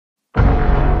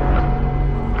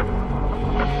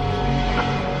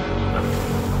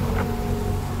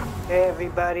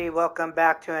everybody, welcome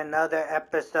back to another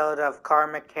episode of Car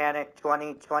Mechanic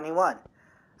 2021.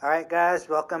 Alright guys,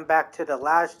 welcome back to the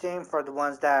live stream for the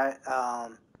ones that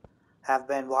have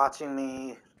been watching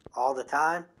me all the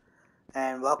time.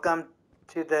 And welcome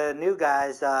to the new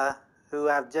guys who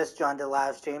have just joined the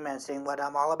live stream and seen what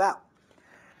I'm all about.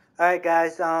 Alright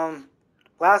guys,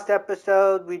 last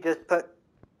episode we just put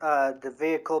the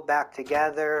vehicle back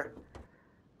together.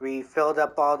 We filled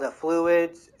up all the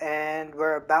fluids, and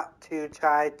we're about to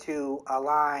try to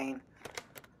align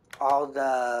all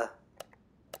the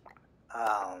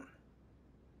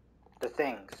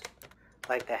things,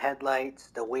 like the headlights,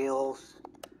 the wheels.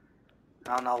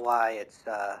 I don't know why it's,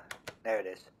 there it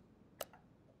is.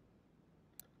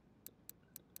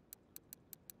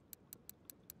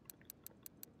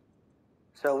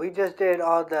 So we just did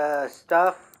all the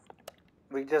stuff.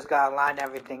 We just gotta line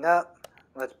everything up.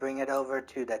 Let's bring it over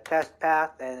to the test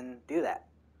path and do that.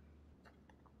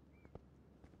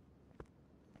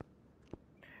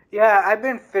 Yeah, I've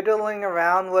been fiddling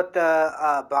around with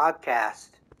the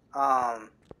broadcast.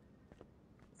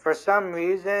 For some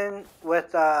reason,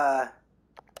 with the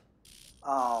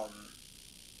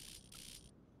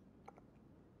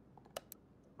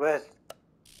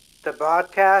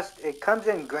broadcast, it comes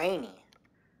in grainy.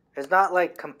 It's not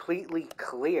like completely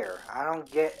clear. I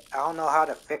don't know how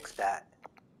to fix that.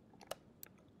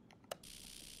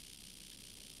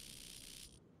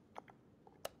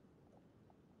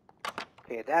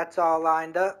 Okay, that's all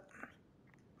lined up.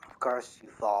 Of course, you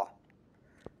fall.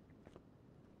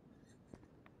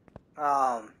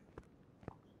 The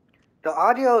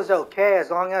audio is okay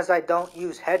as long as I don't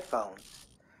use headphones.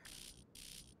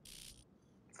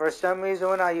 For some reason,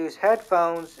 when I use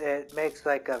headphones, it makes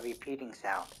like a repeating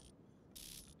sound.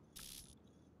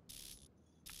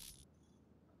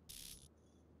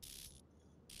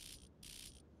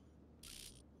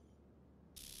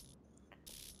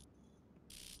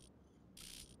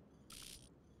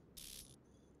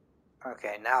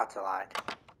 Okay, now it's aligned.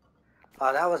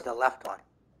 Oh, that was the left one.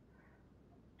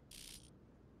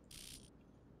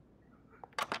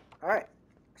 Alright,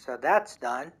 so that's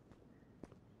done.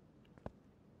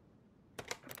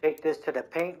 Take this to the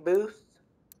paint booth.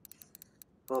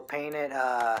 We'll paint it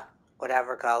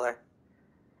whatever color.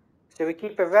 Should we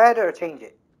keep it red or change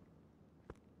it?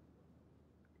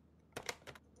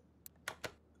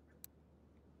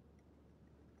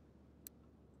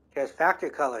 Because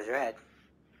factory color is red.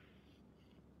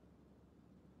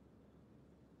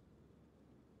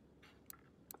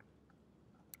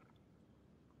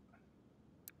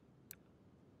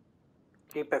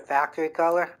 Keep it factory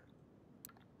color.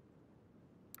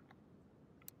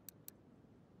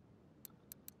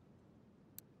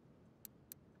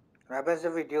 What happens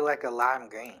if we do like a lime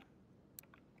green?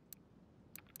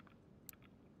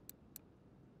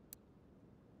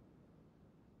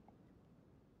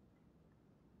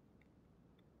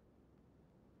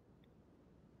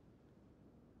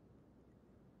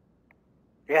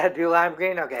 Yeah, do lime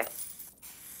green? Okay.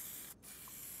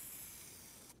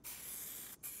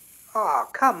 Oh,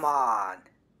 come on.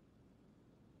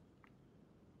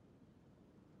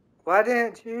 Why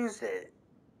didn't you use it?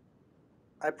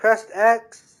 I pressed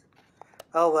X.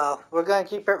 Oh well, we're gonna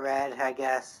keep it red, I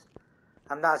guess.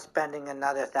 I'm not spending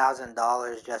another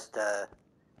 $1,000 just to,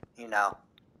 you know.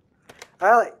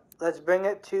 Alright, let's bring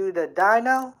it to the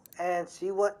dyno and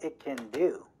see what it can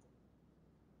do.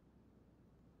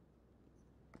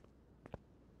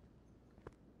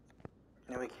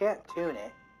 Now we can't tune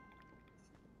it.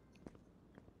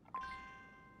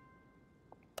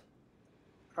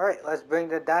 Alright, let's bring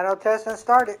the dyno test and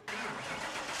start it.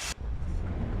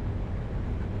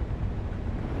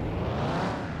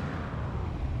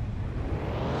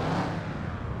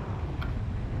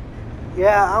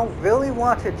 Yeah, I really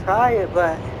want to try it,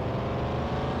 but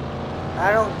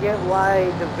I don't get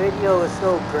why the video is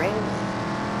so grainy.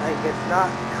 Like, it's not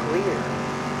clear.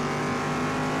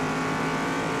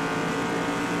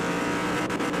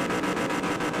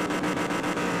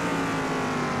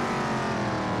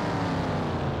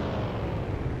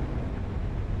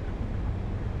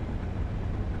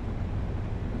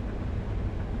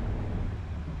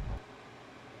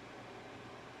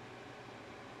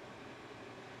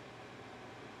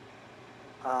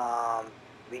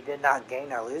 We did not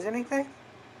gain or lose anything?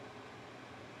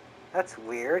 That's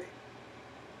weird.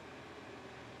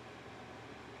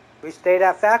 We stayed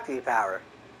at factory power.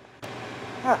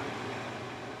 Huh.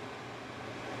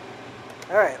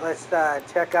 Alright, let's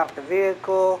check out the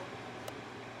vehicle.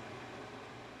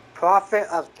 Profit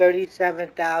of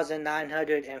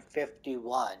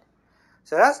 37,951.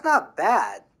 So that's not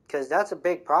bad, because that's a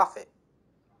big profit.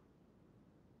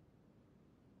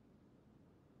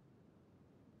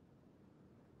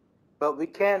 But we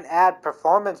can add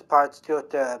performance parts to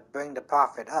it to bring the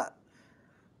profit up.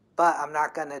 But I'm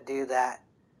not going to do that.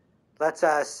 Let's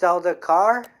sell the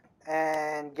car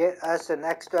and get us an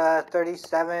extra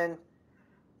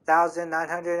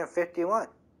 37,951.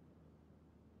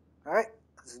 Alright,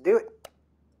 let's do it.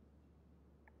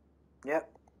 Yep.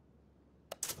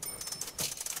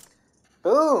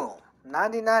 Boom!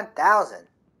 99,000.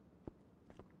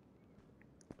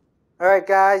 Alright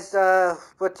guys,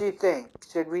 what do you think?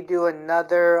 Should we do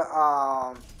another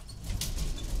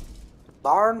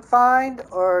barn find,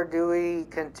 or do we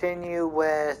continue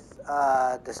with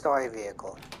the story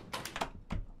vehicle?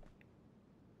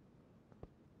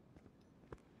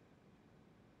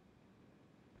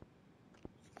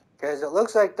 Because it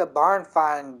looks like the barn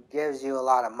find gives you a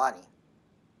lot of money.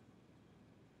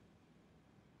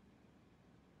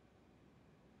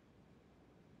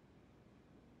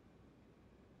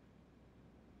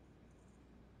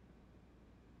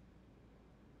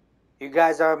 You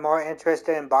guys are more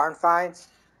interested in barn finds?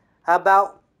 How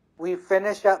about we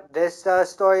finish up this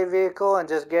story vehicle and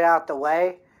just get out the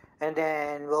way, and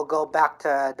then we'll go back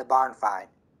to the barn find.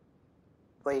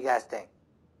 What do you guys think?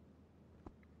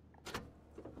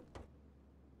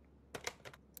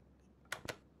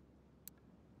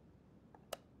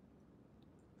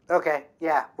 Okay,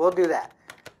 yeah, we'll do that.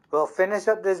 We'll finish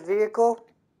up this vehicle,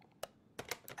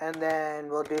 and then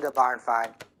we'll do the barn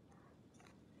find.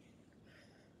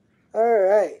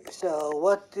 Alright, so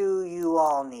what do you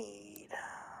all need?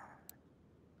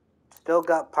 Still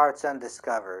got parts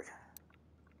undiscovered.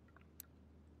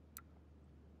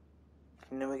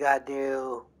 And then we gotta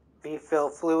do refill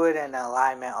fluid and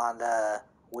alignment on the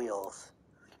wheels.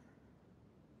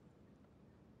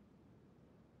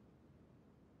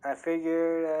 I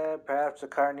figured perhaps the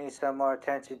car needs some more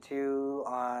attention to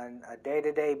on a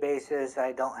day-to-day basis.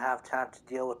 I don't have time to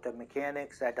deal with the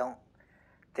mechanics. I don't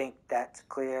think that's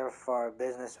clear for a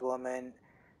businesswoman.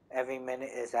 Every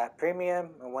minute is at premium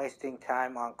and wasting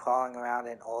time on crawling around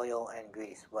in oil and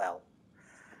grease. Well,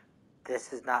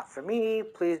 this is not for me.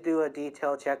 Please do a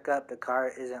detailed checkup. The car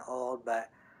isn't old, but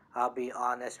I'll be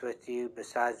honest with you.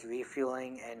 Besides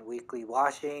refueling and weekly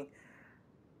washing,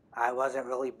 I wasn't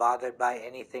really bothered by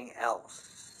anything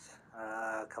else.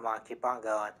 Come on, keep on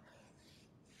going.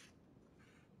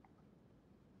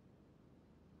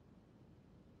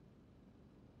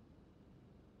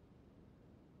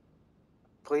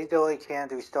 Please do what you can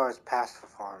to restore its past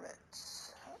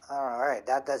performance. Alright,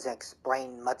 that doesn't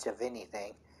explain much of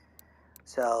anything.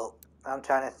 So, I'm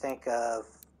trying to think of,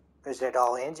 is it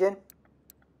all engine?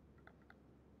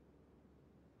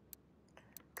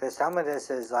 Because some of this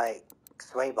is like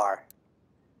sway bar.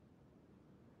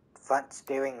 Front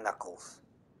steering knuckles.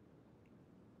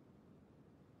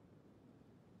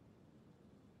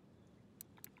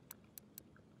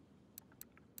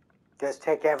 Just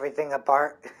take everything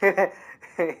apart.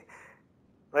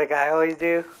 Like I always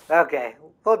do. Okay,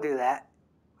 we'll do that.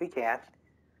 We can.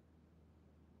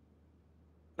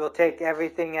 We'll take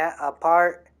everything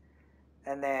apart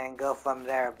and then go from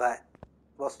there. But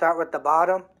we'll start with the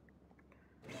bottom,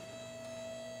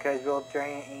 because we'll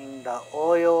drain the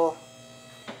oil.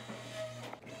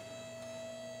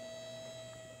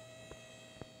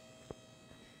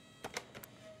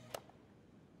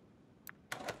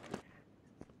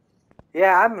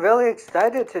 Yeah, I'm really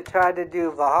excited to try to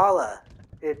do Valhalla.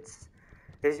 It's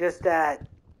just that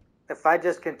if I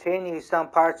just continue,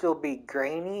 some parts will be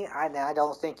grainy. I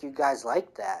don't think you guys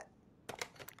like that.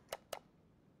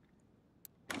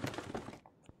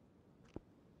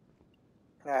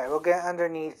 Alright, we'll get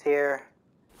underneath here.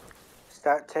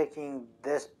 Start taking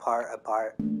this part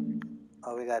apart.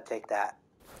 Oh, we gotta take that.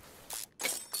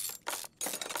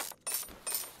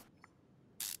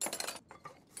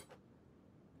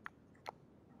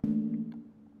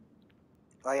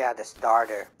 Oh yeah, the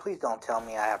starter. Please don't tell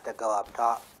me I have to go up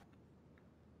top.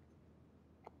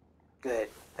 Good.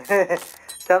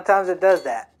 Sometimes it does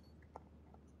that.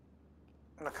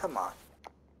 Oh, come on.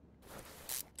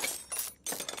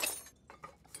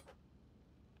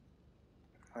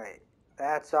 Wait,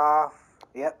 that's off.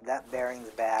 Yep, that bearing's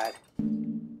bad.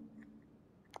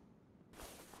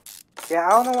 Yeah, I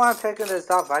don't know why I'm taking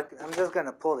this off. I'm just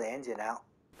gonna pull the engine out.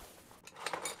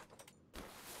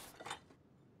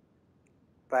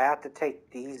 But I have to take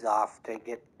these off to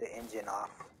get the engine off.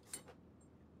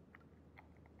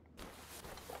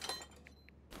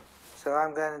 So what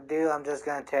I'm gonna do, I'm just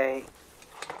gonna take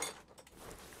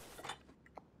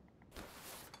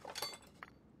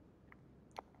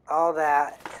all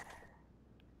that.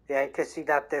 Yeah, you can see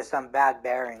that there's some bad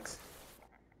bearings.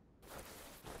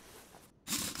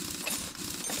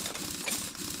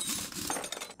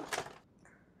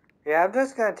 Yeah, I'm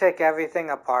just gonna take everything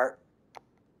apart.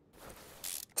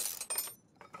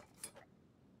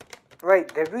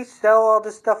 Wait, did we sell all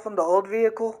this stuff from the old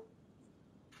vehicle?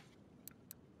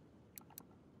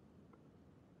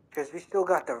 Because we still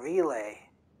got the relay.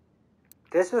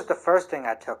 This was the first thing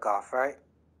I took off, right?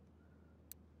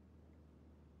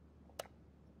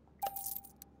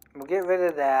 We'll get rid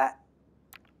of that.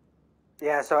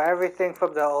 Yeah, so everything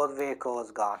from the old vehicle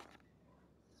is gone.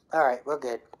 Alright, we're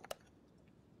good.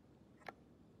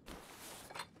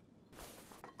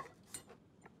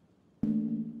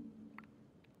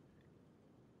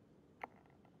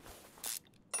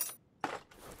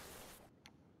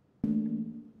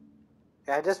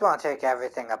 Yeah, I just want to take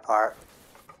everything apart.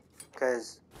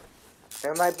 Because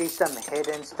there might be some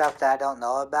hidden stuff that I don't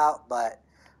know about, but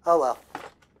oh well.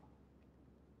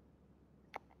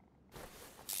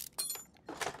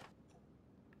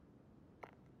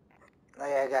 Oh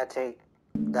yeah, I gotta take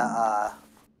the,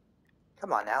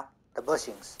 come on now, the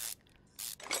bushings.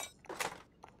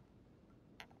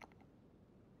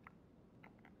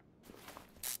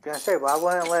 I was gonna say, well, I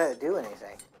wouldn't let it do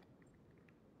anything.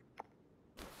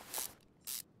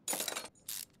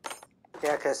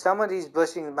 Yeah, because some of these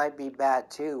bushings might be bad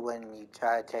too when you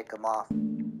try to take them off.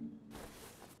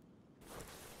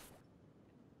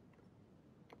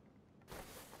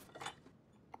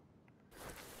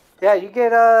 Yeah, you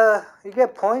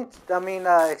get points. I mean,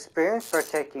 experience for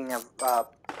taking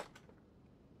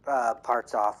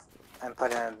parts off and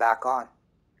putting them back on.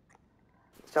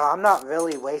 So I'm not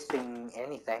really wasting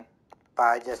anything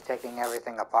by just taking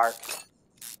everything apart.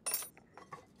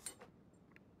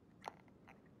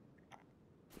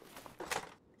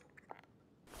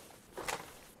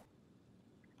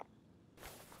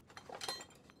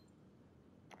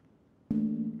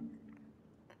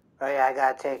 Oh yeah, I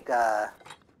gotta take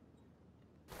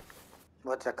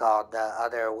what's it called? The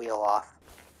other wheel off.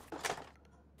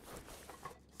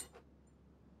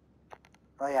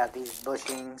 Oh yeah, these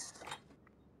bushings.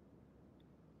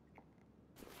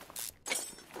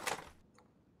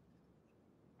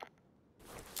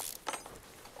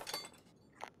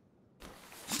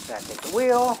 Gotta take the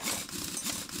wheel.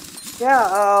 Yeah,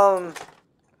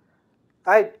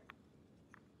 I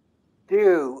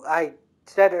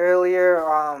said earlier,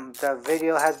 the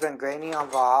video has been grainy on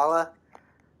Valhalla,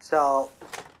 so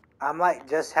I might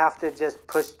just have to just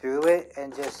push through it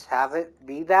and just have it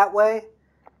be that way.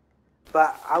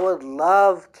 But I would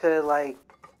love to, like,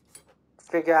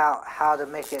 figure out how to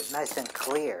make it nice and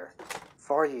clear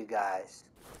for you guys.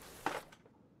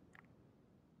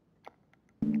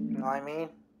 You know what I mean?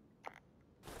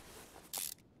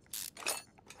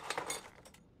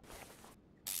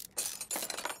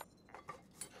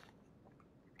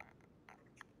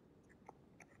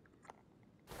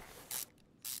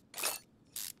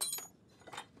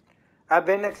 I've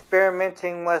been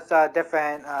experimenting with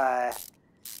different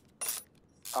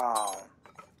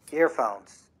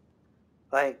earphones,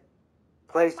 like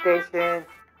PlayStation.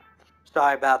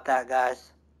 Sorry about that,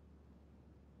 guys.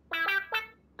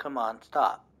 Come on,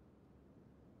 stop.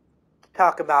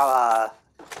 Talk about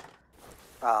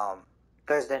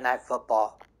Thursday Night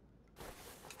Football.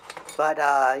 But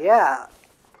yeah,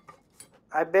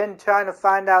 I've been trying to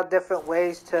find out different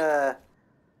ways to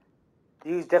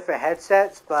use different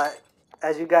headsets, but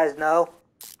as you guys know,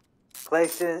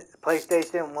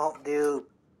 PlayStation won't do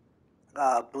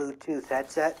Bluetooth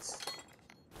headsets.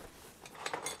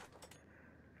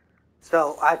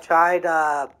 So I tried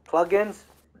plugins,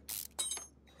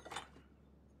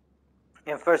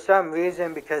 and for some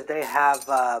reason, because they have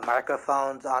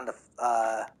microphones on the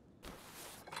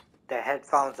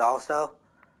headphones also,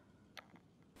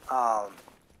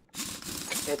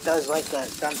 it does like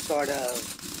some sort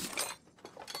of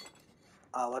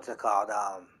what's it called,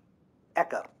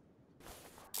 echo.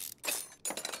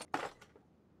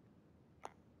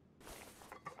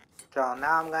 So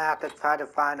now I'm gonna have to try to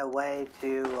find a way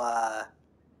to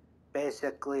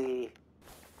basically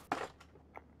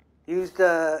use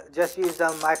the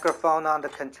microphone on the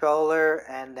controller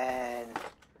and then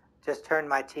just turn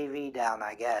my TV down,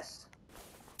 I guess.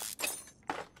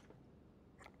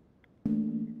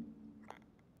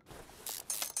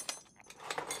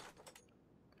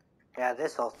 Yeah,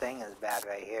 this whole thing is bad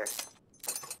right here.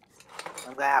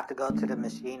 I'm gonna have to go to the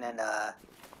machine and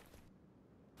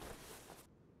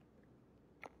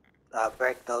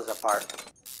break those apart.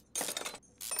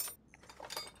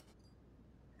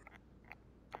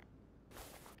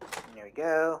 There we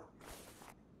go.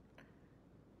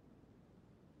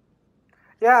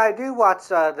 Yeah, I do watch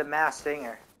The Masked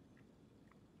Singer.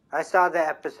 I saw the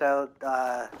episode.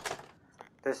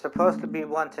 There's supposed to be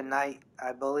one tonight,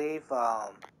 I believe,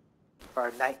 for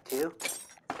night 2.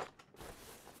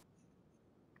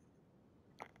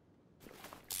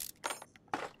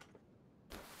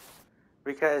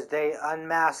 because they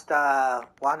unmasked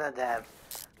one of them,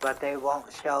 but they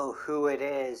won't show who it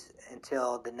is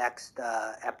until the next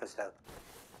episode.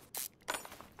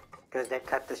 Because they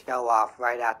cut the show off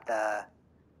right at the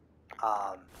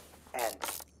end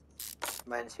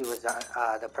when she was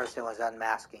the person was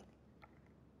unmasking.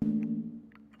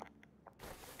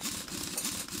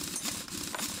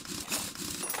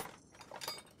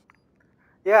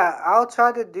 Yeah, I'll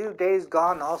try to do Days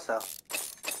Gone also.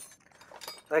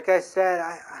 Like I said,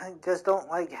 I just don't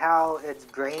like how it's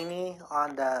grainy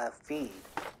on the feed.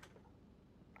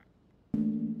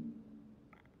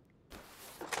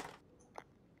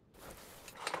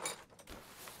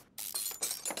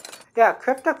 Yeah,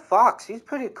 Cryptic Fox, he's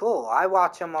pretty cool. I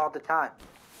watch him all the time.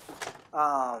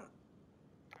 I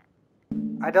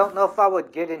don't know if I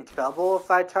would get in trouble if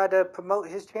I tried to promote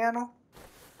his channel.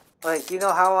 Like, you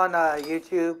know how on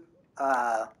YouTube,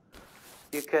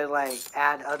 you could like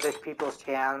add other people's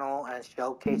channel and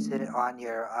showcase it on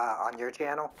your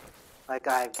channel, like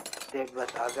I did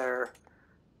with other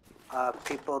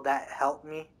people that helped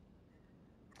me.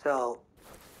 So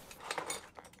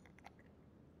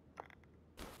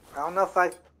I don't know if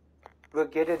I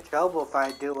would get in trouble if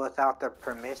I do it without their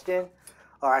permission,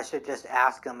 or I should just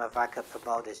ask him if I could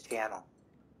promote his channel.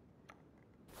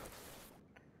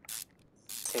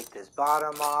 Take this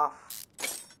bottom off.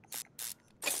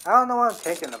 I don't know why I'm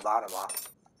taking the bottom off.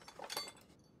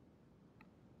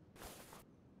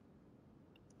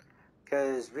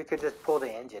 Because we could just pull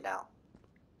the engine out.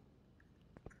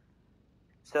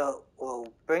 So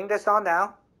we'll bring this on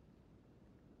down.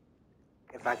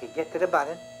 If I could get to the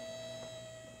button.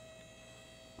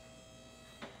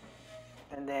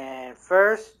 And then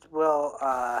first we'll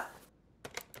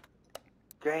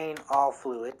drain all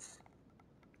fluids.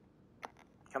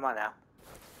 Come on now.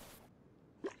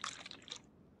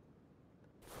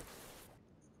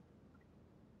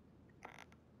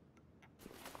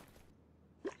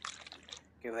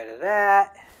 Get rid of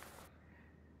that.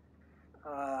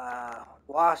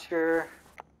 Washer.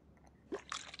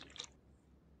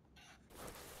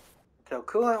 So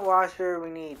coolant washer, we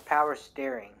need power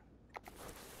steering.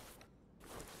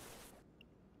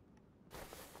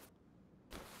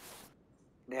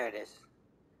 There it is.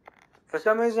 For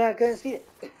some reason I couldn't see it.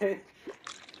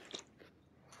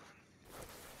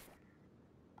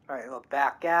 Alright, we'll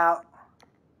back out.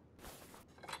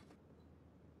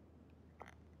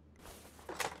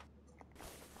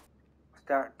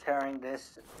 Start tearing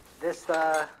this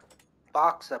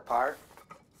box apart.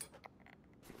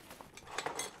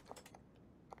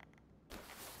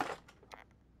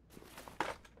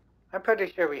 I'm pretty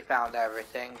sure we found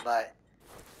everything, but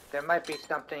there might be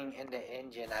something in the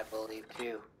engine, I believe,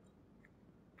 too.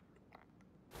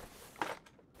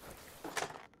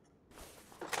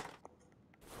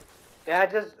 Yeah,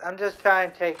 I'm just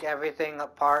trying to take everything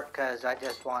apart because I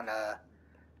just want to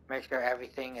make sure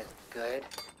everything is good.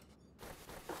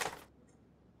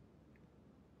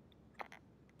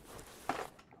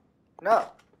 No.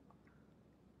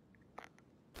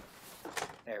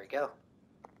 There we go.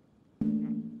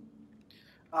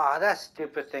 Aw, that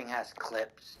stupid thing has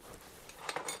clips.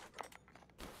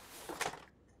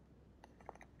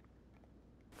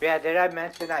 Yeah, did I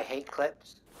mention I hate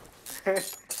clips?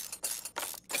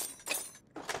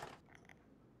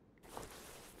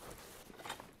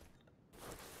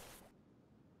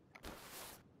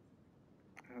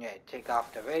 Okay, take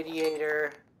off the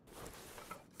radiator.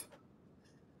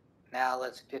 Now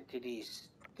let's get to these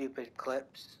stupid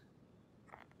clips.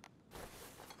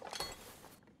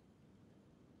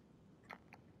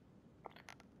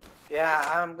 Yeah,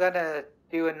 I'm gonna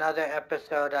do another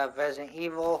episode of Resident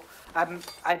Evil.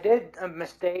 I did a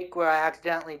mistake where I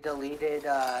accidentally deleted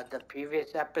the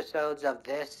previous episodes of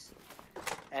this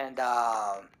and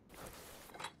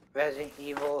Resident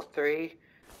Evil 3,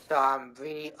 so I'm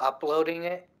re-uploading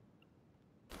it.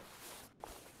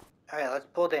 Alright, let's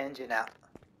pull the engine out.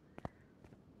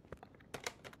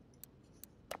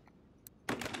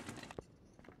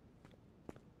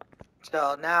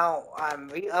 So now I'm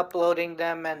re-uploading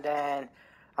them, and then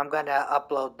I'm gonna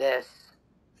upload this.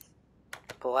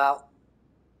 Pull out,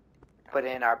 put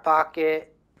it in our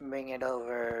pocket, bring it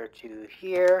over to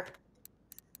here.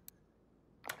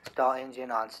 Install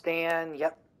engine on stand,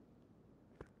 yep.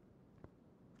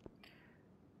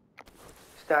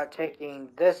 Start taking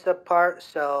this apart,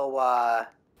 so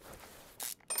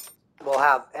we'll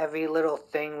have every little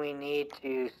thing we need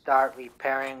to start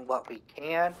repairing what we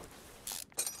can.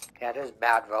 Yeah, there's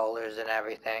bad rollers and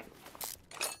everything.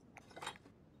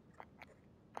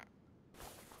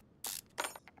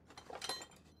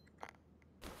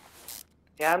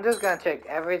 Yeah, I'm just gonna take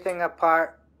everything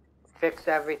apart, fix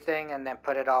everything, and then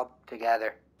put it all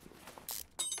together.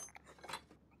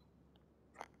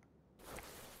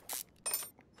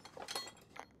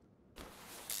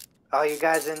 Oh, you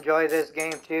guys enjoy this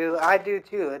game too? I do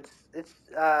too. It's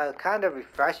kind of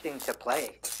refreshing to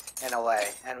play in a way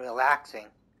and relaxing.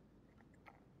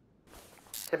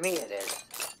 To me, it is.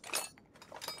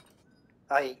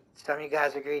 Oh, some of you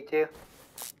guys agree too?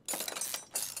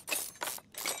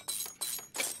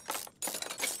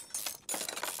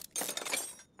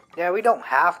 Yeah, we don't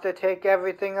have to take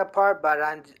everything apart, but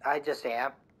I just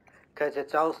am, because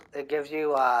it gives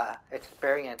you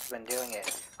experience when doing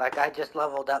it. Like I just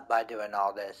leveled up by doing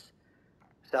all this,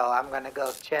 so I'm gonna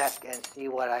go check and see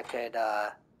what I could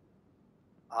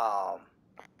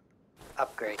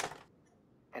upgrade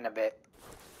in a bit.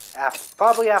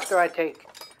 Probably after I take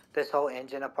this whole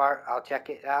engine apart, I'll check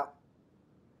it out.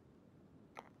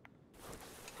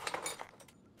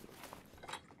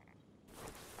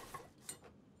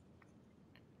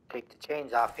 Take the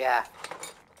chains off, yeah.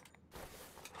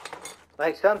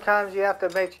 Like sometimes you have to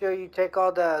make sure you take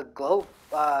all the glow,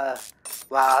 well,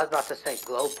 I was about to say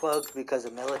glow plugs because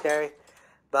of military,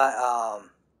 but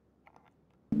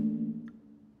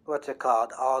what's it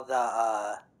called? All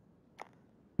the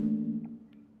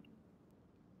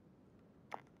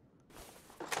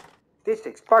these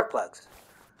things, spark plugs.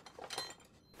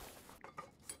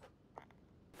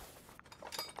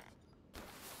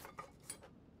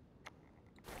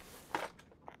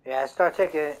 Yeah, start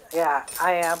taking. Yeah,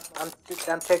 I am.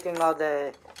 I'm taking all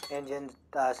the engine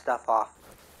stuff off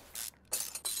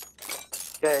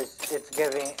because it's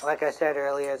giving, like I said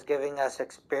earlier, it's giving us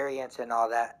experience and all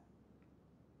that.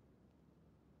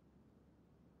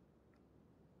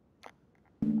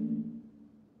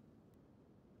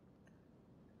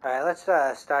 All right, let's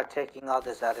start taking all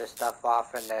this other stuff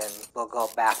off, and then we'll go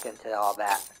back into all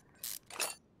that.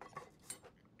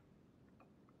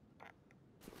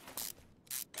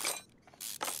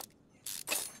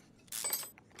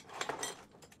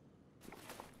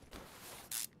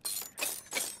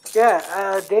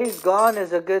 Yeah, Days Gone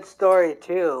is a good story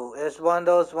too. It's one of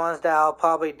those ones that I'll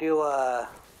probably do I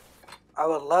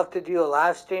would love to do a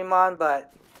live stream on,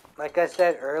 but like I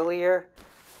said earlier,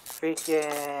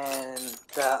 freaking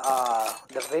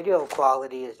the video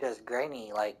quality is just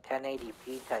grainy, like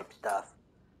 1080p type stuff,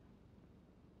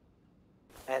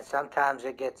 and sometimes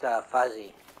it gets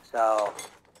fuzzy. So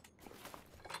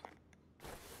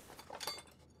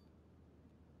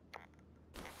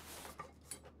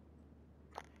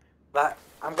but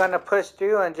I'm gonna push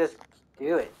through and just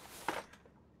do it.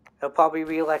 It'll probably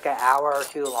be like an hour or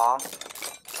two long,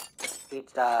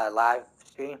 each live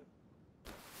stream.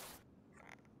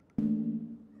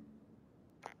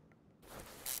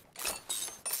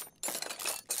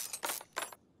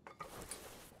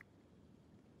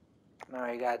 Now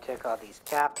you gotta take all these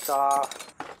caps off.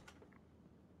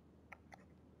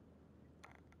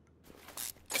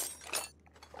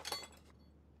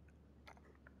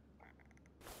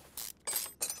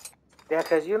 Yeah,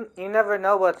 because you never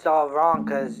know what's all wrong,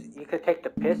 because you could take the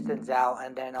pistons out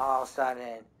and then all of a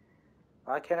sudden,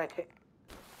 why can't I take...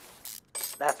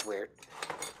 That's weird.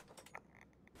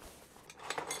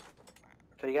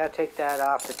 So you gotta take that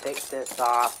off to take this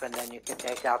off, and then you can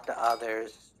take out the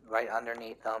others right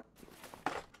underneath them.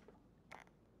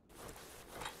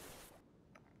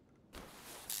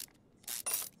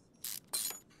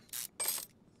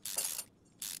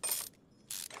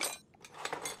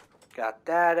 Got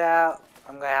that out.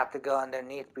 I'm gonna have to go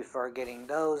underneath before getting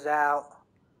those out.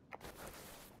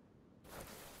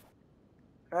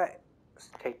 Alright,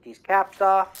 let's take these caps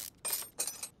off.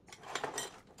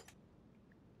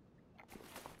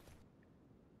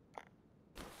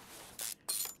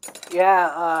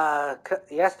 Yeah,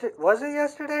 was it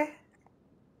yesterday?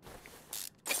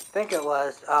 I think it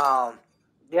was.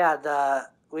 Yeah,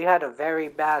 we had a very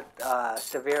bad,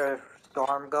 severe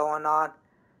storm going on,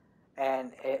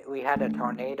 and we had a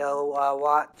tornado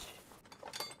watch.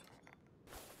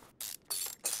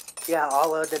 Yeah,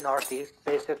 all of the Northeast,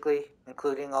 basically,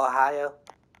 including Ohio.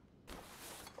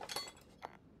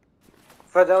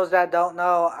 For those that don't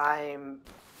know, I'm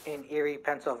in Erie,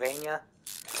 Pennsylvania.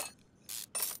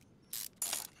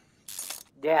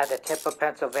 Yeah, the tip of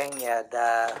Pennsylvania,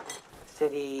 the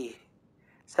city,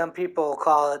 some people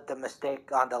call it the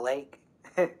mistake on the lake.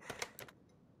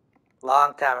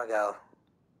 Long time ago.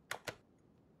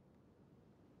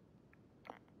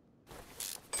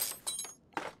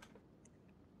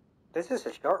 This is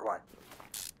a short one.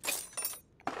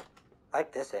 I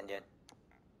like this engine.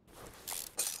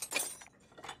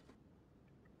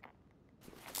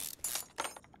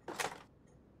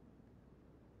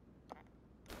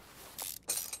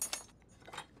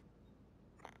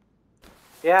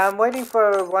 Yeah, I'm waiting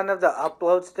for one of the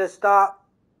uploads to stop,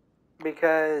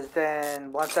 because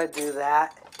then once I do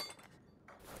that,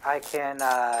 I can,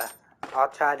 I'll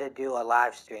try to do a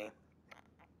live stream.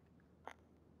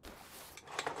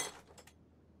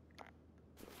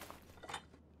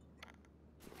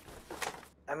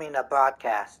 I mean a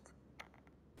broadcast.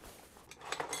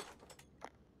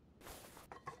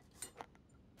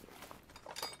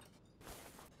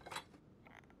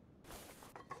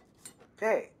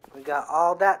 Okay, we got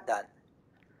all that done.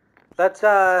 Let's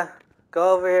go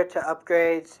over here to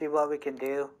upgrade, see what we can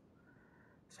do.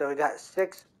 So we got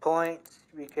 6 points.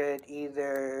 We could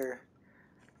either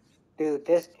do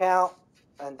discount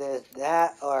and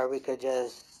that, or we could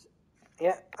just,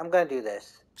 yeah, I'm gonna do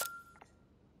this.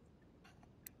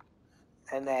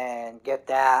 And then get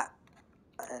that,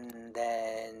 and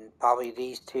then probably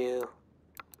these two.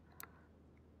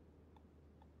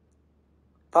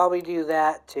 Probably do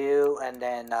that too, and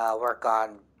then work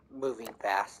on moving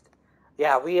fast.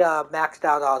 Yeah, we maxed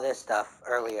out all this stuff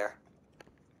earlier.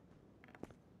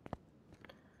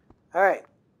 Alright.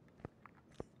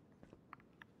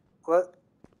 What?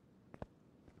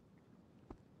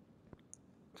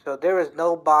 So there is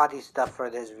no body stuff for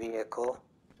this vehicle.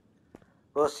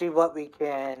 We'll see what we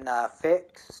can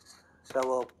fix. So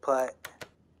we'll put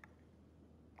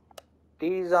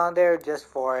these on there just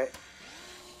for it.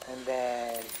 And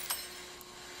then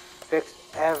fix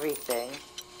everything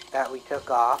that we took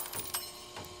off.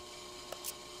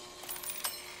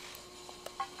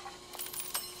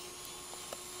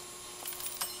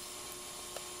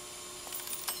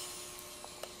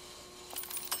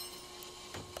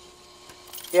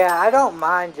 Yeah, I don't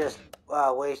mind just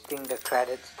wasting the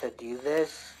credits to do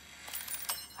this.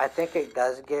 I think it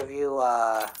does give you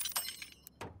a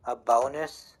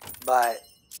bonus, but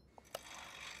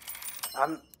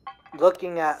I'm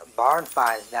looking at barn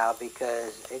finds now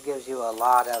because it gives you a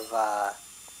lot of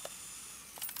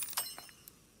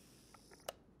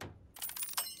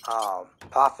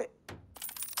profit.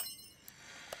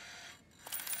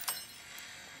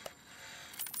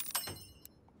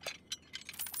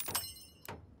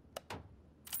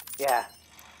 Yeah.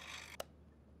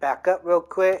 Back up real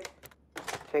quick.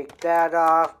 Take that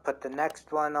off. Put the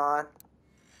next one on.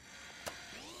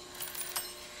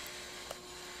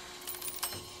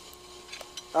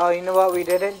 Oh, you know what we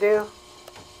didn't do?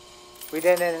 We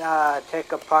didn't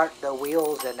take apart the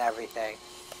wheels and everything.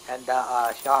 And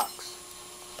the shocks.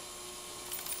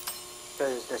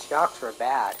 Because the shocks were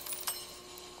bad.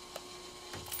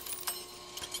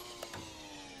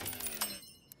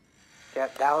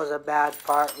 Yep, that was a bad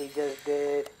part we just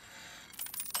did.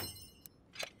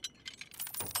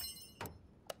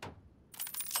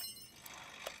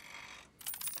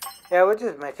 Yeah, we're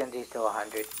just making these to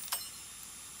 100.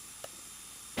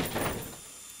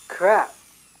 Crap.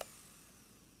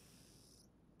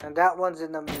 And that one's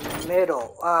in the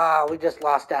middle. Ah, we just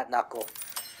lost that knuckle.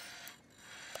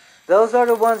 Those are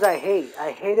the ones I hate.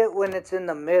 I hate it when it's in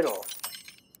the middle.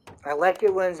 I like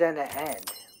it when it's in the end.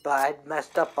 But I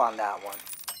messed up on that one.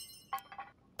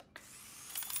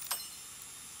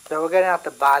 So we're going to have to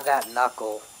buy that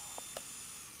knuckle.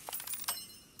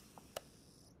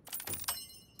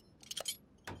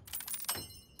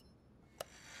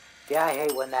 Yeah, I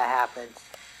hate when that happens.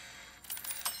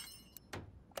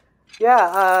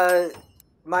 Yeah,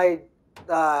 my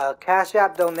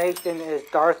Cashapp donation is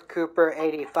Darth Cooper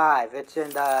 85. It's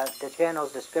in the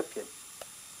channel's description.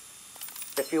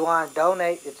 If you want to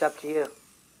donate, it's up to you.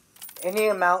 Any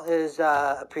amount is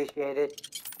appreciated.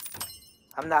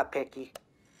 I'm not picky.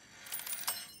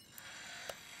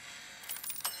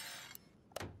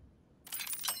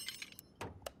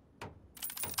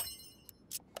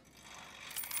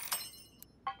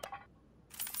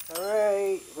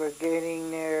 Alright, we're getting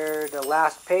near the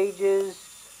last pages.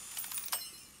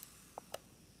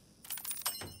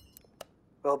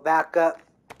 Go back up.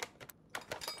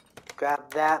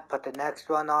 Grab that, put the next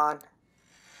one on.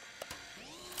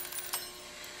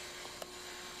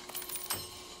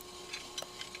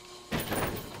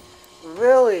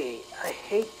 Really? I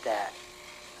hate that.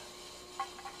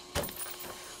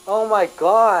 Oh my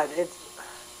god, it's...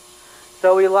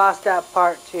 So we lost that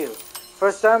part too.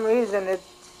 For some reason, it's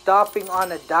stopping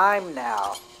on a dime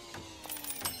now.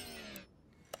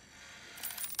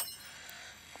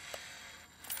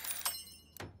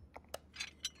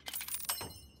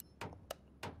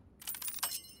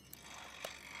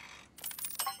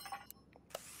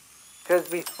 Because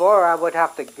before I would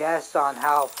have to guess on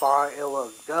how far it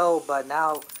will go, but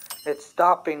now it's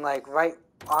stopping like right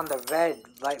on the red,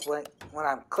 like when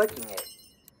I'm clicking it.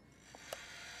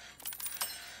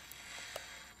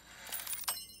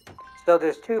 So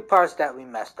there's two parts that we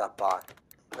messed up on.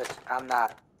 which I'm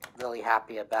not really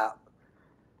happy about.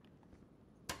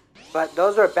 But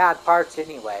those were bad parts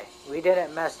anyway. We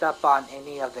didn't mess up on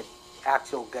any of the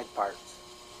actual good parts.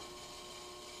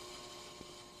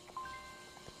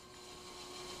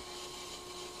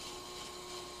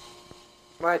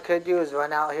 What I could do is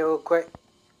run out here real quick.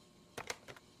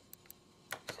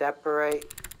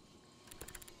 Separate.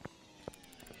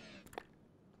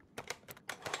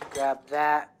 Grab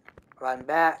that. Run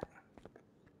back.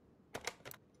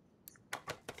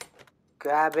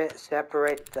 Grab it.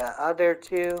 Separate the other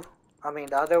two.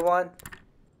 The other one.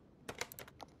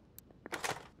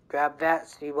 Grab that.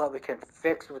 See what we can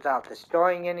fix without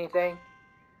destroying anything.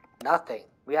 Nothing.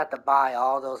 We have to buy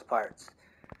all those parts.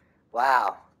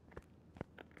 Wow.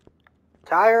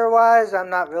 Tire-wise, I'm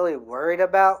not really worried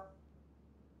about.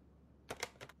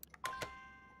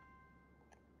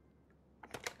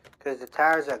 Because the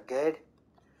tires are good.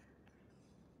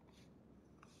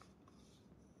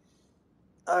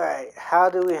 Alright, how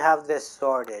do we have this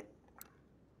sorted?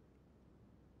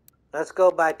 Let's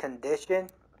go by condition.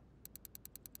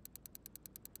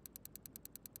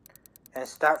 And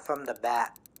start from the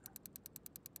back.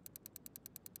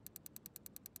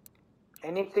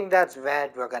 Anything that's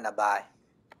red, we're gonna buy.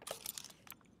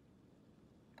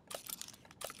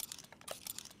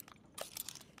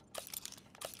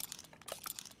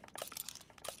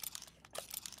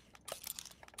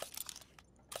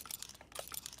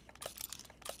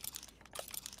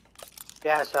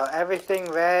 Yeah, so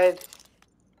everything red.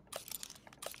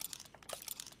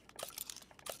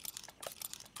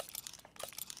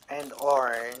 And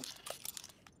orange.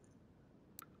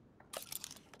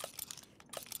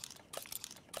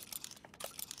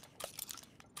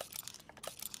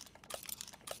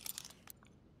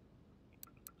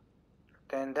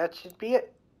 Then that should be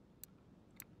it.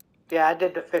 Yeah, I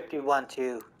did the 51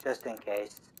 too, just in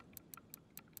case.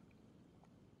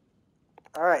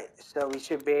 Alright, so we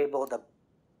should be able to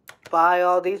buy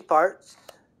all these parts.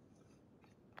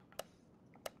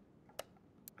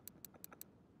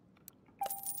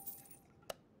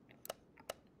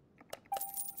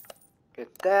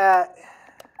 Get that.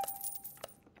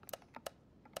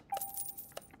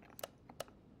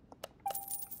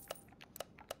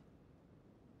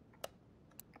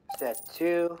 Set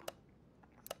 2.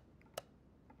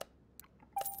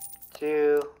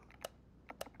 2.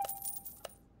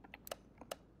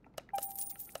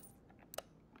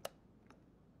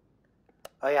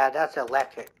 Oh yeah, that's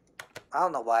electric. I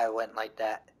don't know why I went like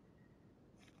that.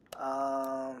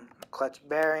 Clutch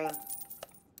bearing.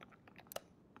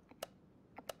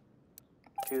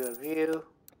 2 of you.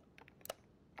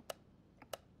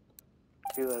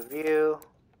 2 of you.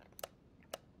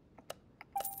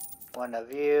 1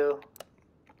 of you.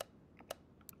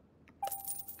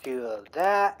 2 of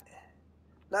that.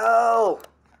 No!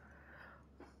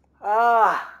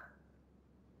 Ah!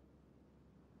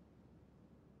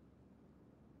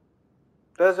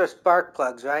 Those are spark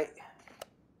plugs, right?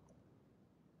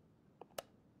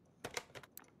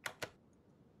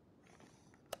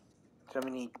 So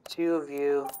we need 2 of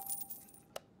you.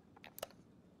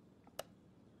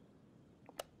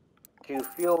 2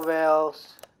 fuel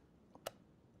rails.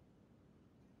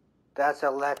 That's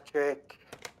electric.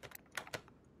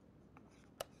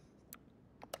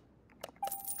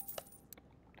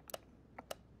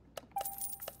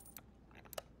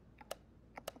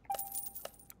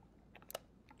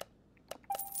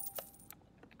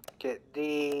 Get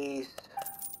these.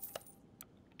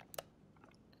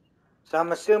 So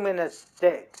I'm assuming it's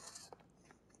 6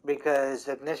 because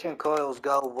ignition coils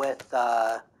go with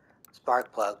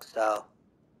spark plugs. So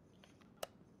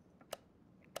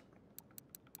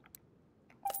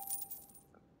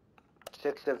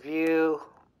 6 of you,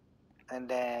 and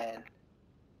then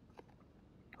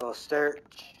we'll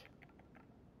search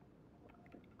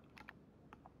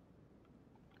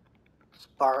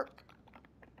spark.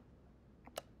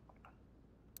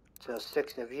 So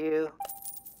 6 of you.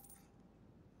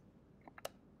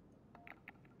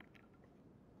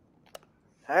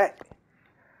 Alright,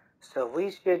 so we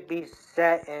should be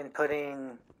set in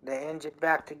putting the engine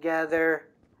back together.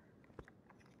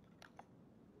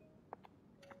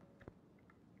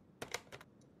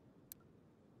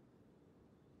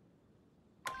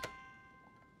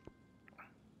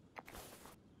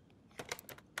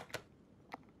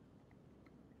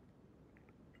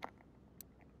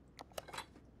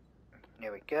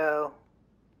 Here we go.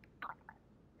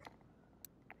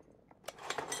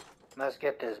 Let's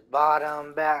get this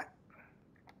bottom back.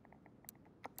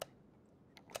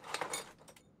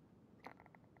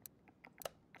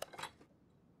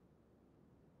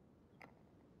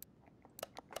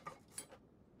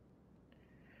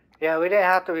 Yeah, we didn't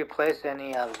have to replace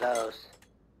any of those.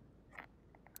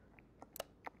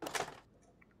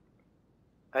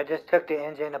 I just took the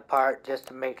engine apart just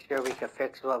to make sure we could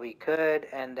fix what we could,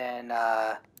 and then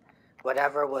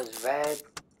whatever was red,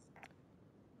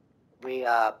 we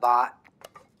bought.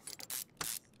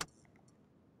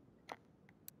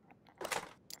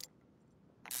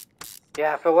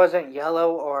 Yeah, if it wasn't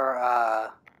yellow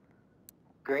or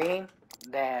green,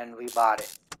 then we bought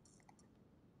it.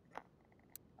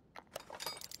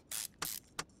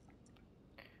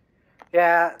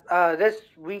 Yeah, this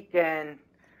weekend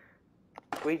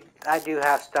I do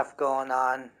have stuff going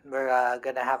on. We're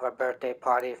gonna have a birthday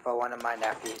party for one of my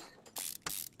nephews.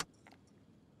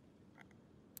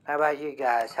 How about you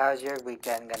guys? How's your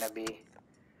weekend gonna be?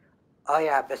 Oh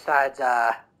yeah, besides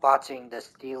watching the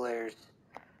Steelers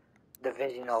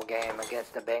divisional game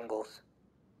against the Bengals.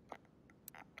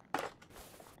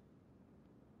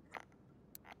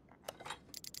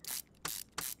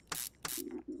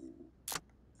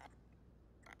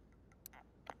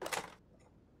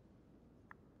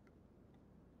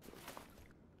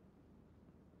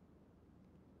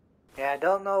 Yeah, I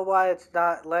don't know why it's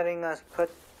not letting us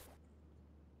put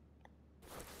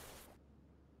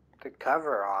the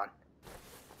cover on.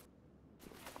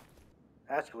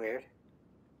 That's weird.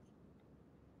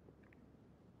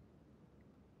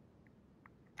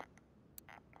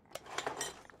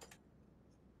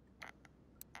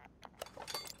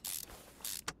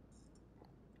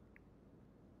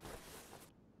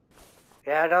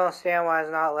 Yeah, I don't understand why it's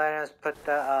not letting us put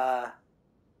the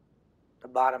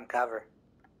bottom cover.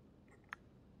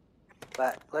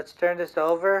 But let's turn this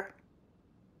over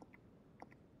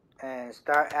and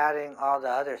start adding all the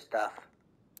other stuff.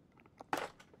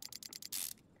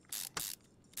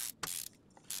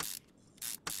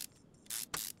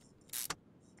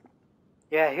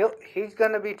 Yeah, he's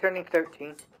gonna be turning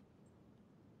 13. He's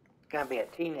gonna be a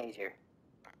teenager.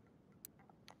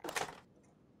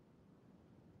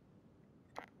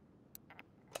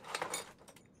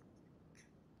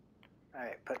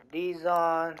 Alright, put these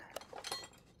on.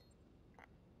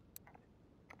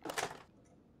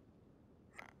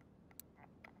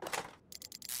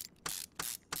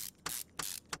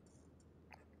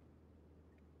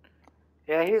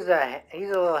 Yeah, he's a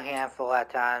little handful at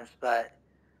times, but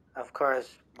of course,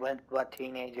 what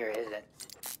teenager isn't?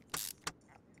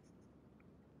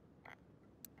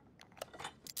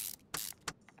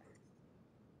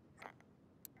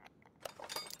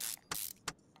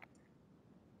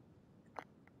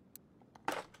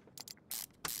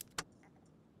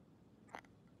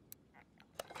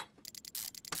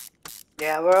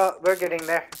 Yeah, we're getting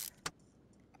there.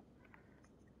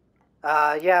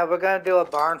 Yeah, we're gonna do a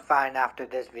barn find after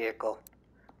this vehicle.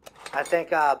 I think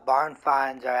barn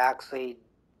finds are actually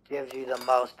gives you the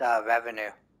most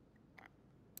revenue.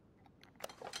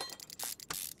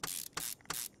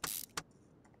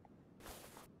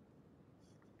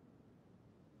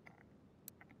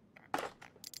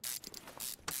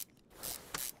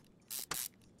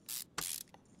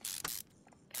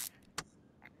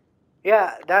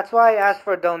 Yeah, that's why I asked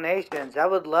for donations. I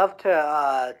would love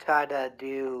to try to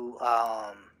do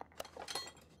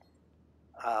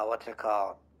what's it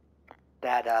called?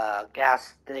 That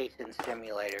gas station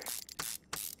simulator.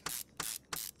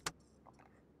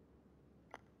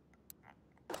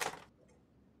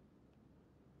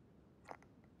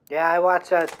 Yeah, I watch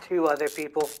 2 other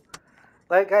people.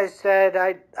 Like I said,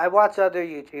 I watch other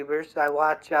YouTubers. I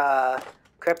watch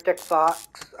Cryptic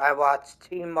Fox. I watch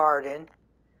T Martin.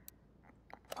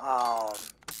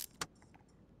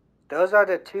 Those are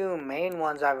the 2 main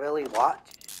ones I really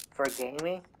watch for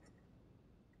gaming.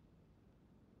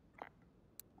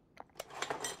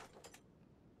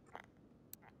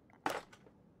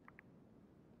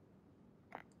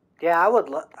 Yeah, I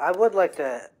would like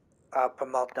to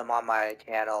promote them on my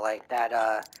channel, like that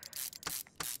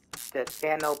the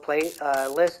channel play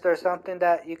list or something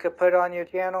that you could put on your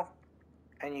channel,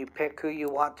 and you pick who you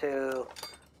want to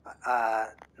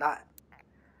not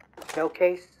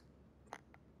showcase.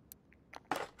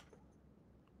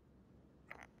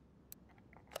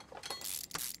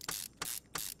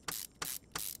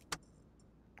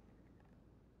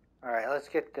 All right, let's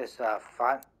get this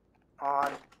front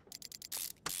on.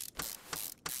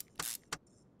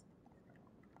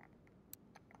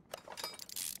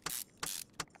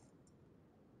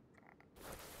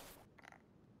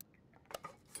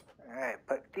 Alright,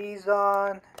 put these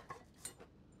on.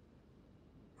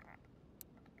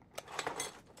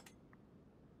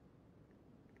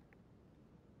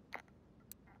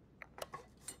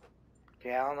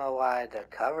 Okay, I don't know why the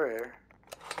cover.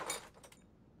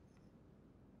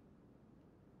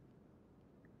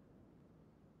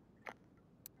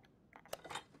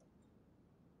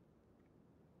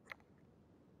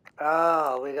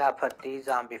 Oh, we gotta put these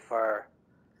on before.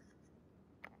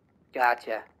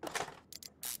 Gotcha.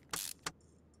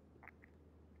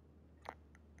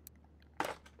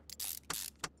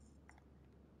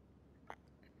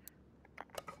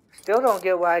 Still don't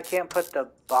get why I can't put the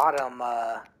bottom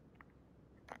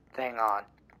thing on.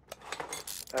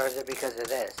 Or is it because of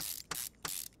this?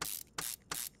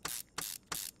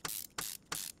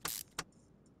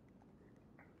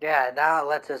 Yeah, now it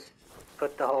lets us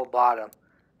put the whole bottom.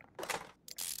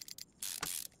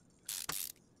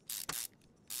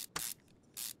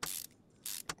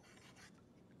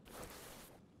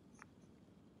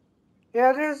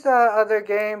 Yeah, there's other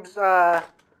games. I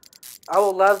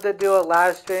would love to do a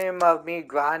live stream of me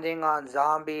grinding on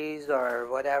zombies or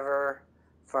whatever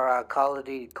for Call of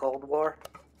Duty Cold War.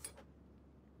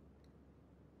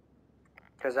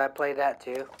 Because I play that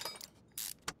too.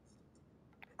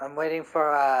 I'm waiting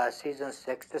for Season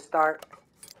 6 to start.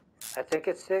 I think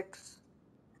it's 6.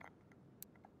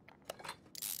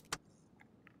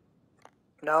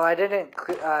 No, I didn't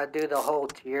do the whole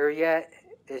tier yet.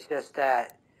 It's just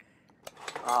that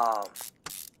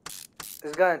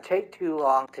it's going to take too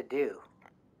long to do.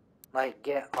 Like,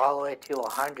 get all the way to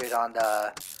 100 on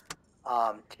the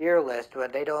tier list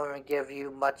when they don't even give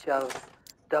you much of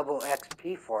double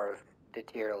XP for the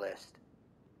tier list.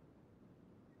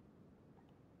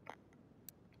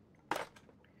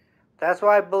 That's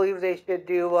why I believe they should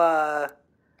do,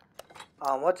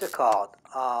 what's it called?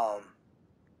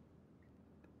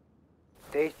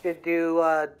 They should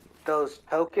do, those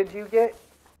tokens you get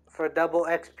for double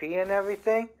XP and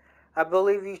everything. I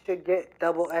believe you should get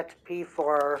double XP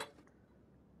for,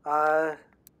 the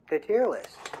tier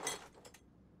list.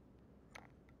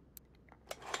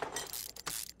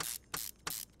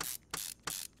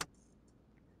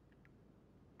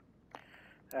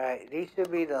 Alright, these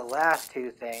should be the last two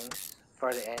things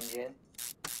for the engine.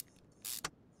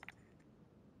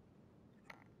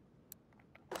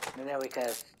 And then we can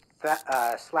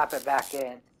slap it back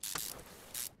in.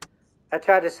 I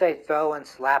tried to say throw and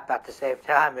slap at the same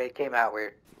time, but it came out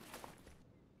weird.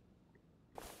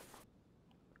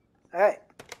 Alright,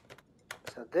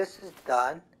 so this is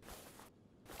done.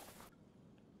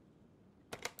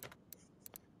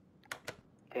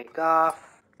 Take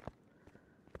off,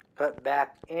 put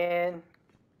back in.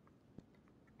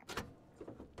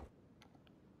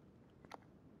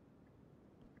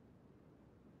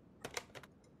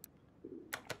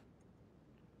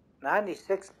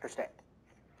 %96.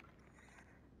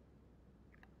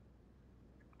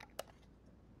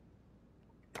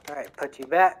 Alright, put you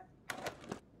back.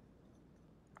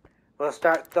 We'll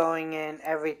start throwing in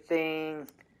everything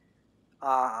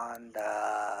on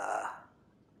the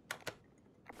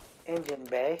engine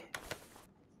bay.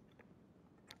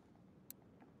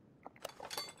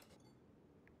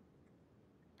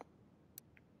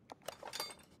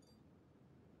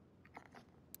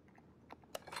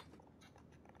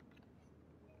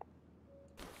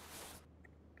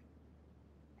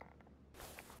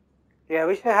 Yeah,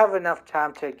 we should have enough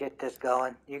time to get this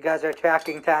going. You guys are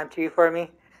tracking time too for me?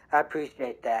 I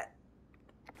appreciate that.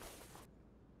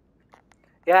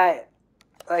 Yeah,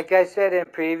 like I said in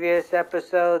previous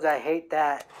episodes, I hate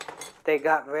that they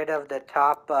got rid of the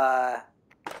top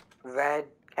red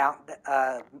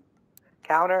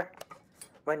counter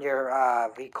when you're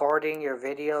recording your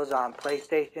videos on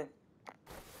PlayStation.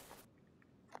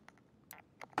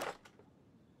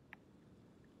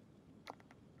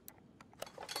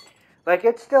 Like,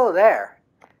 it's still there.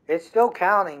 It's still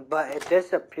counting, but it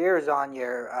disappears on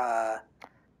your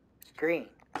screen.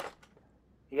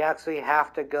 You actually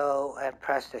have to go and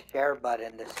press the share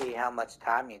button to see how much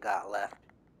time you got left.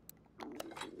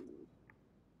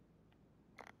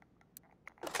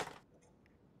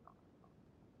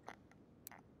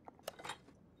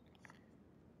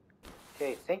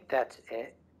 Okay, I think that's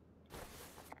it.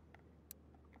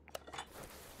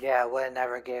 Yeah, it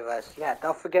never gave us... Yeah,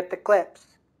 don't forget the clips.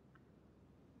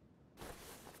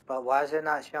 But why is it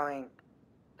not showing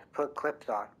to put clips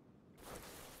on?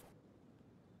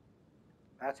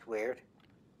 That's weird.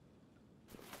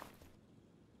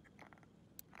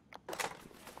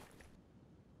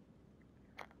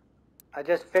 I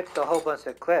just fixed a whole bunch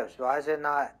of clips. Why is it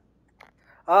not...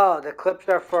 Oh, the clips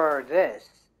are for this.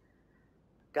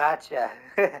 Gotcha.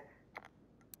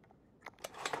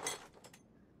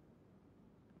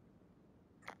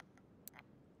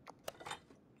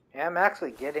 Yeah, I'm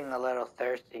actually getting a little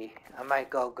thirsty. I might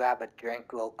go grab a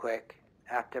drink real quick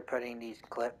after putting these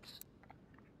clips.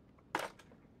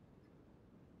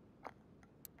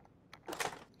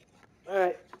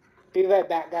 Alright, be right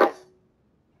back, guys.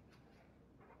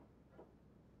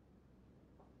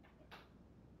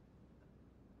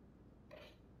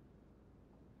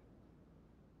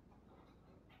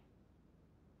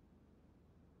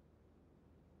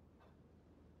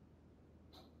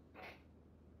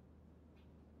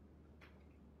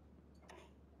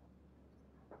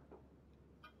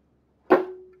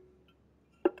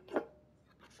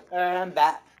 Alright, I'm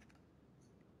back.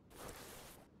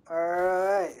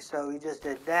 Alright, so we just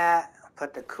did that.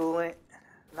 Put the coolant.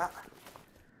 Not.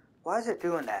 Why is it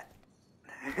doing that?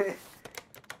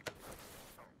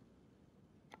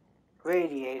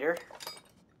 Radiator.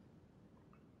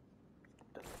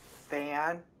 The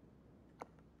fan.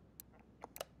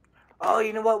 Oh,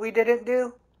 you know what we didn't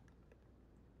do?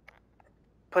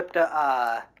 Put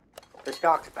the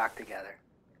shocks back together.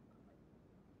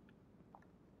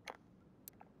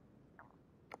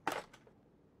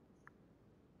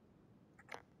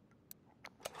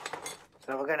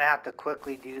 So we're gonna have to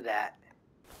quickly do that.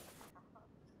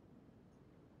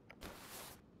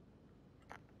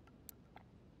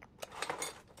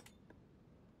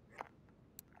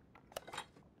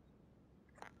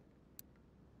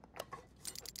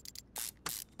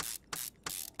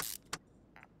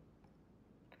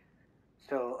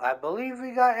 So I believe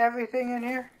we got everything in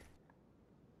here.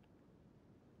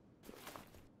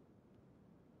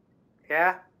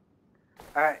 Yeah?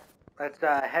 Alright, let's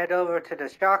head over to the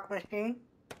shock machine.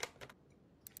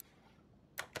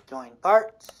 Join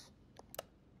parts.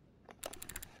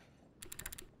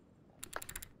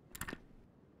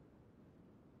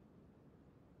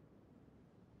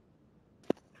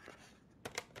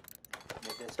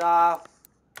 Get this off.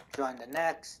 Join the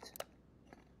next.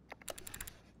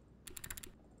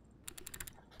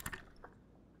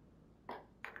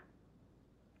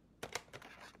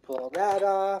 Pull that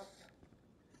off.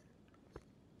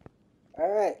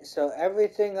 Alright, so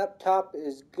everything up top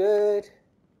is good.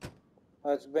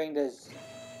 Let's bring this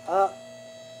up.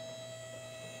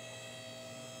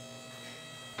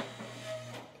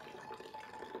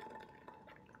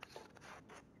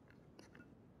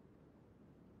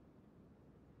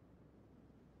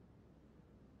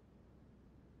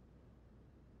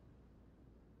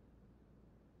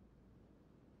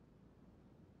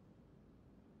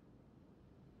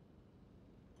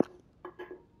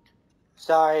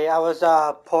 Sorry, I was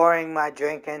pouring my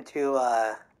drink into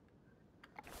a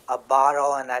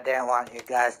bottle, and I didn't want you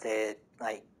guys to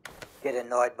like get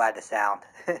annoyed by the sound.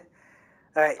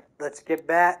 Alright, let's get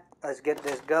back. Let's get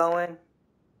this going.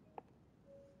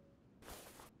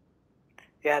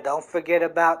 Yeah, don't forget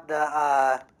about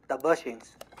the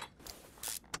bushings.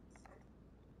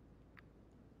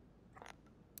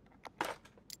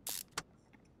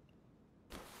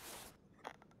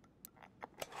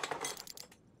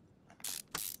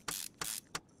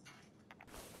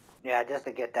 Yeah, just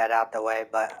to get that out the way.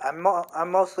 But I'm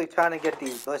mostly trying to get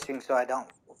these bushings so I don't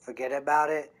forget about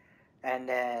it. And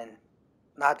then,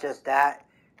 not just that,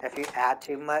 if you add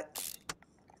too much,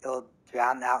 it'll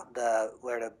drown out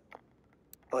where the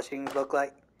bushings look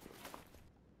like.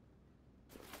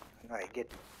 Alright, get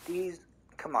these.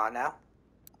 Come on now.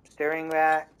 Steering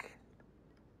rack.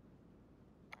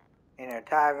 Inner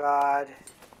tie rod.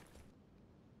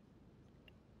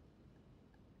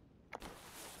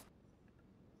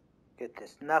 Get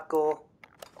this knuckle.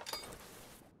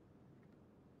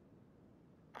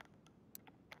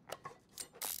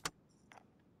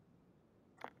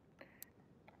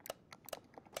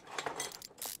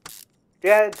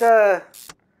 Yeah,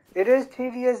 it is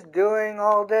tedious doing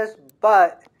all this,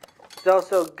 but it's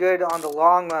also good on the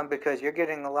long run because you're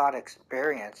getting a lot of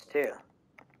experience too.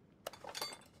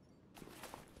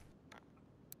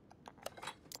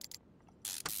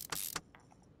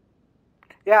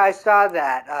 Yeah, I saw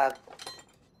that.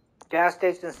 Gas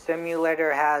Station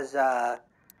Simulator has a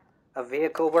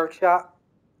vehicle workshop,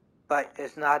 but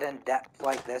it's not in depth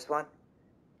like this one.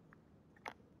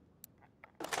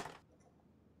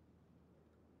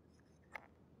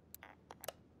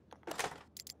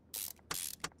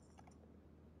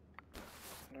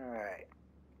 Alright.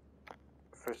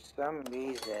 For some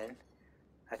reason,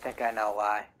 I think I know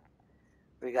why.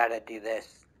 We gotta do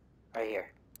this right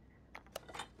here.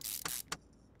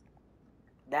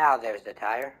 Now there's the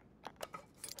tire.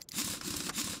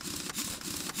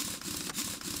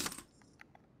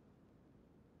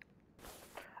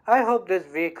 I hope this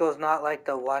vehicle's not like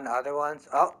the other ones.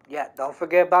 Oh, yeah, don't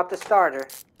forget about the starter.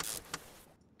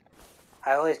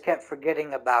 I always kept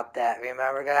forgetting about that,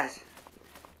 remember guys?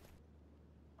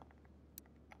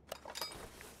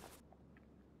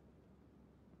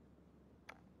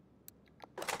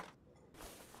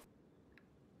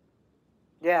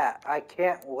 Yeah, I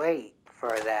can't wait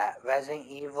for that. Resident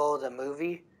Evil, the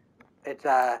movie. It's,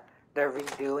 they're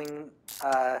redoing,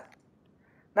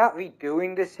 not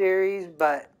redoing the series,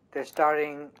 but they're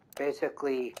starting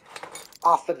basically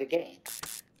off of the game.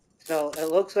 So it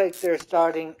looks like they're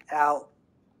starting out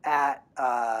at,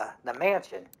 the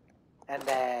mansion and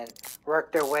then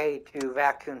work their way to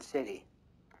Raccoon City.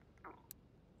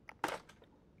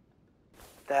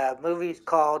 The movie's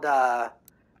called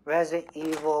Resident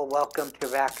Evil Welcome to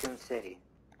Raccoon City.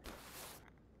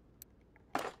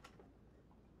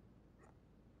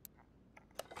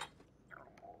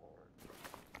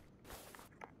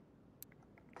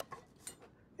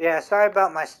 Yeah, sorry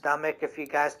about my stomach if you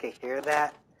guys could hear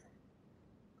that.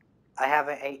 I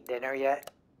haven't ate dinner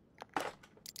yet.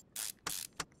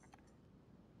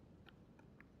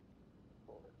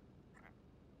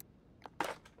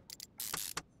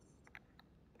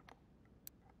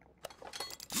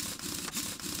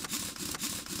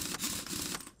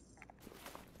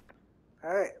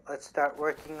 Alright, let's start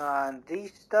working on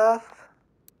these stuff.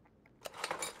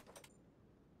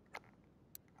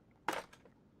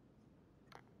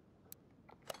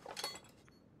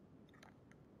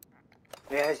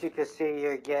 Yeah, as you can see,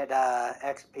 you get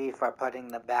XP for putting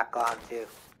them back on too.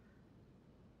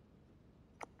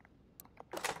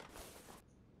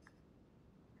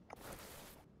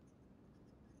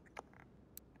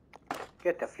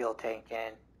 Get the fuel tank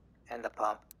in and the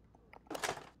pump.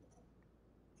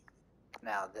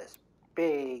 Now this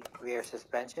big rear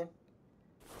suspension.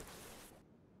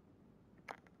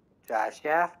 Drive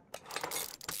shaft.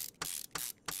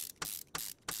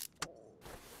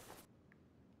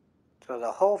 So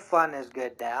the whole fun is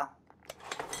good now.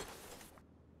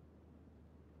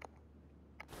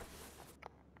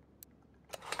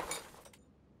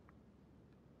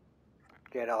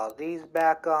 Get all these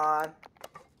back on.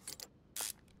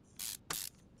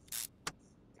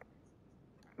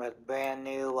 With brand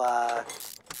new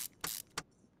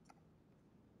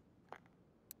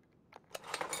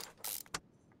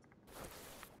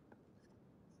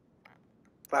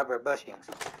rubber bushings.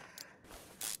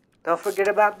 Don't forget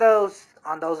about those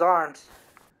on those arms.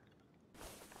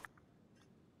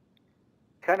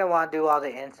 Kinda want to do all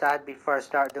the inside before I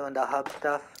start doing the hub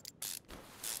stuff.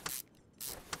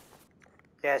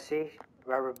 Yeah, see?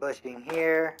 Rubber bushing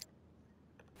here.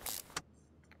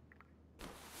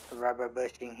 Rubber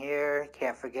bushing here.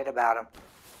 Can't forget about them.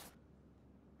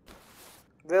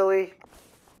 Really?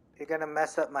 You're gonna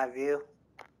mess up my view?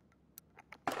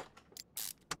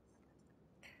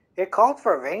 It called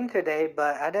for rain today,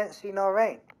 but I didn't see no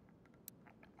rain.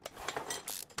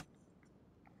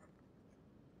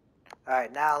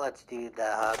 Alright, now let's do the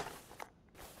hub.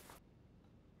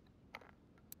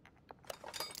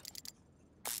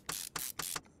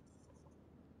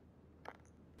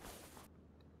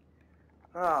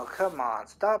 Oh, come on.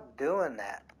 Stop doing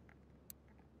that.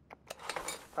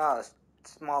 Oh,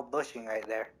 small bushing right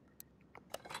there.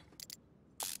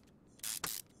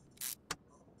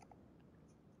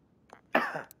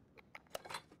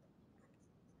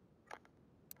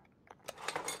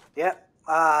 Yep.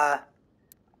 I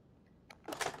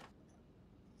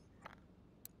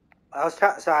was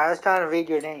trying to read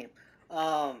your name.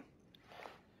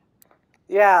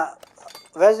 Yeah,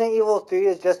 Resident Evil 3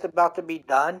 is just about to be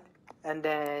done, and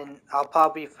then I'll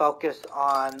probably focus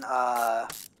on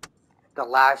the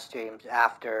live streams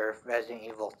after Resident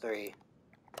Evil 3.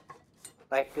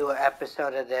 Like do an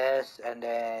episode of this and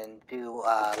then do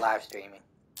live streaming.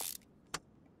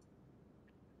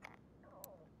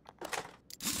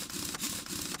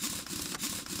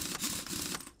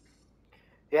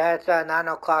 Yeah, it's 9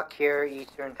 o'clock here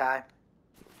Eastern time.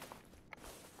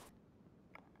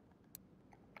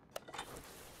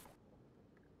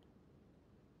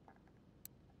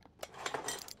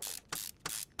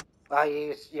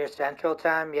 Your Central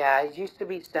time? Yeah, it used to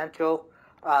be Central.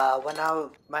 When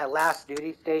my last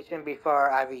duty station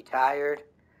before I retired,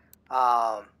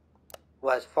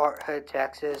 was Fort Hood,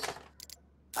 Texas.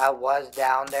 I was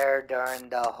down there during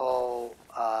the whole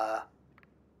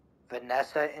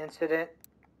Vanessa incident.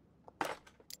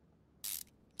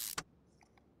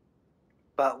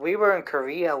 But we were in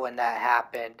Korea when that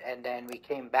happened, and then we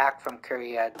came back from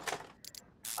Korea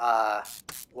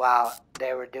while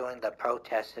they were doing the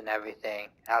protests and everything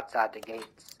outside the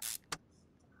gates.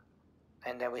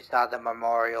 And then we saw the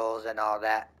memorials and all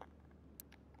that.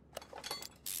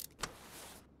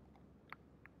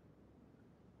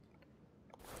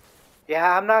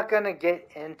 Yeah, I'm not gonna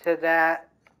get into that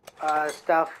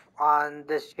stuff on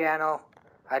this channel.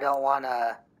 I don't want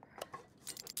to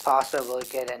possibly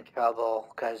get in trouble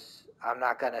because I'm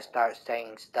not gonna start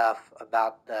saying stuff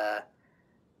about the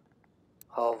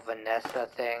whole Vanessa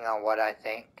thing on what I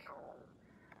think.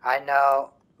 I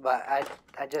know, but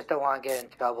I just don't want to get in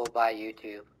trouble by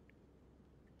YouTube.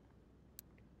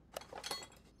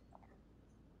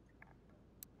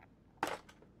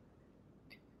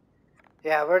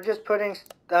 Yeah, we're just putting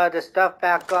the stuff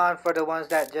back on for the ones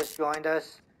that just joined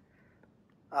us.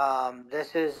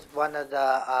 This is one of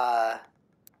the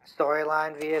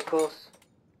storyline vehicles.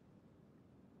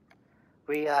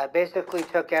 We basically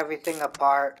took everything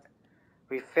apart.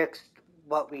 We fixed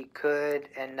what we could,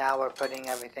 and now we're putting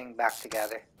everything back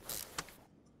together.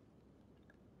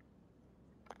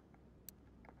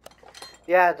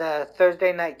 Yeah, the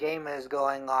Thursday night game is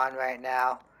going on right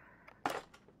now,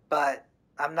 but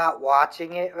I'm not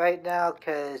watching it right now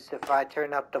because if I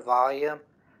turn up the volume,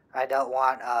 I don't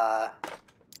want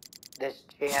this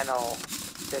channel,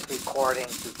 this recording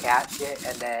to catch it,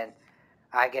 and then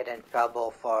I get in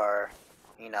trouble for,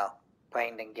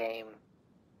 playing the game,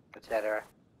 etc.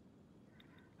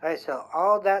 Alright, so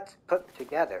all that's put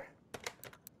together.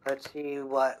 Let's see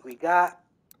what we got.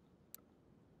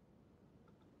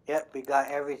 Yep, we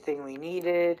got everything we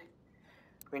needed.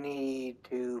 We need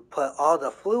to put all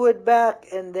the fluid back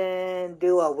and then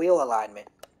do a wheel alignment.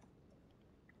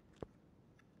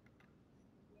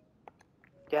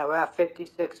 Yeah, we're at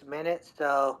 56 minutes,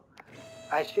 so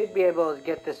I should be able to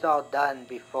get this all done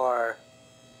before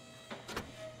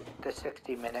the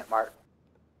 60-minute mark.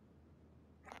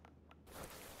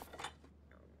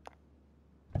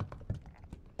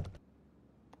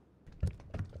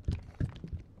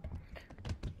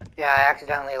 Yeah, I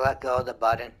accidentally let go of the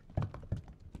button.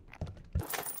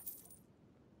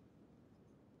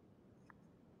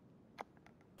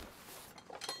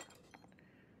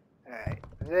 Alright,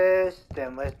 this,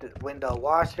 then with the window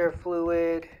washer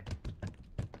fluid.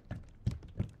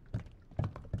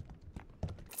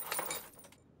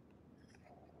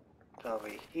 It's over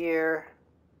here.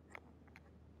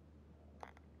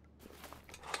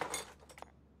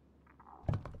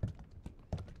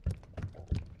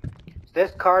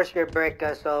 This car should break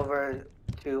us over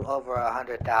to over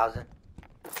 100,000.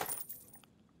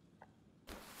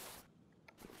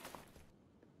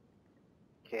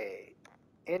 Okay,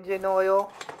 engine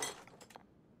oil.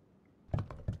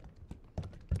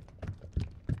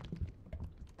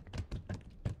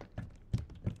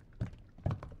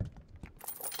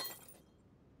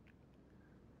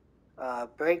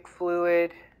 Brake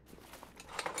fluid.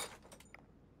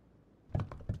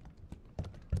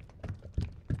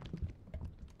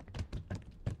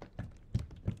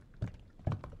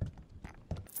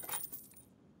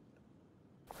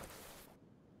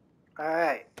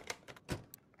 Alright.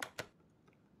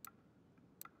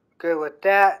 Good with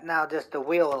that. Now just the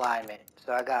wheel alignment.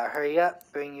 So I gotta hurry up,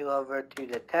 bring you over to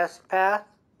the test path.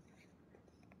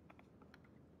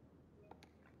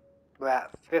 We're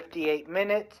at 58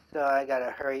 minutes, so I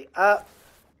gotta hurry up.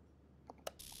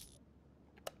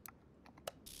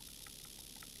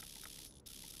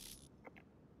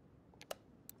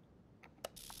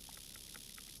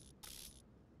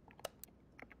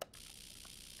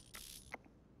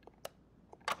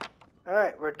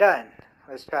 Alright, we're done.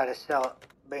 Let's try to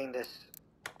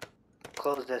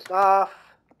close this off.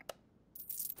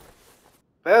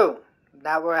 Boom!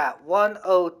 Now we're at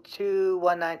 102,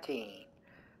 119.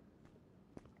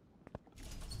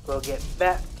 We'll get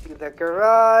back to the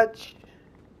garage.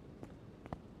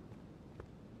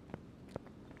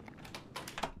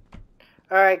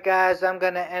 Alright guys, I'm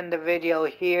going to end the video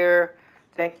here.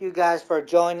 Thank you guys for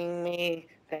joining me.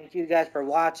 Thank you guys for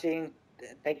watching.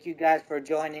 Thank you guys for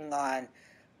joining on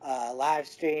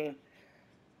LiveStream.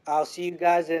 I'll see you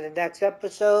guys in the next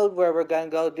episode where we're going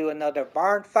to go do another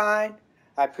barn find.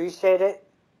 I appreciate it.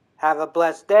 Have a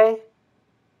blessed day.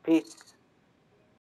 Peace.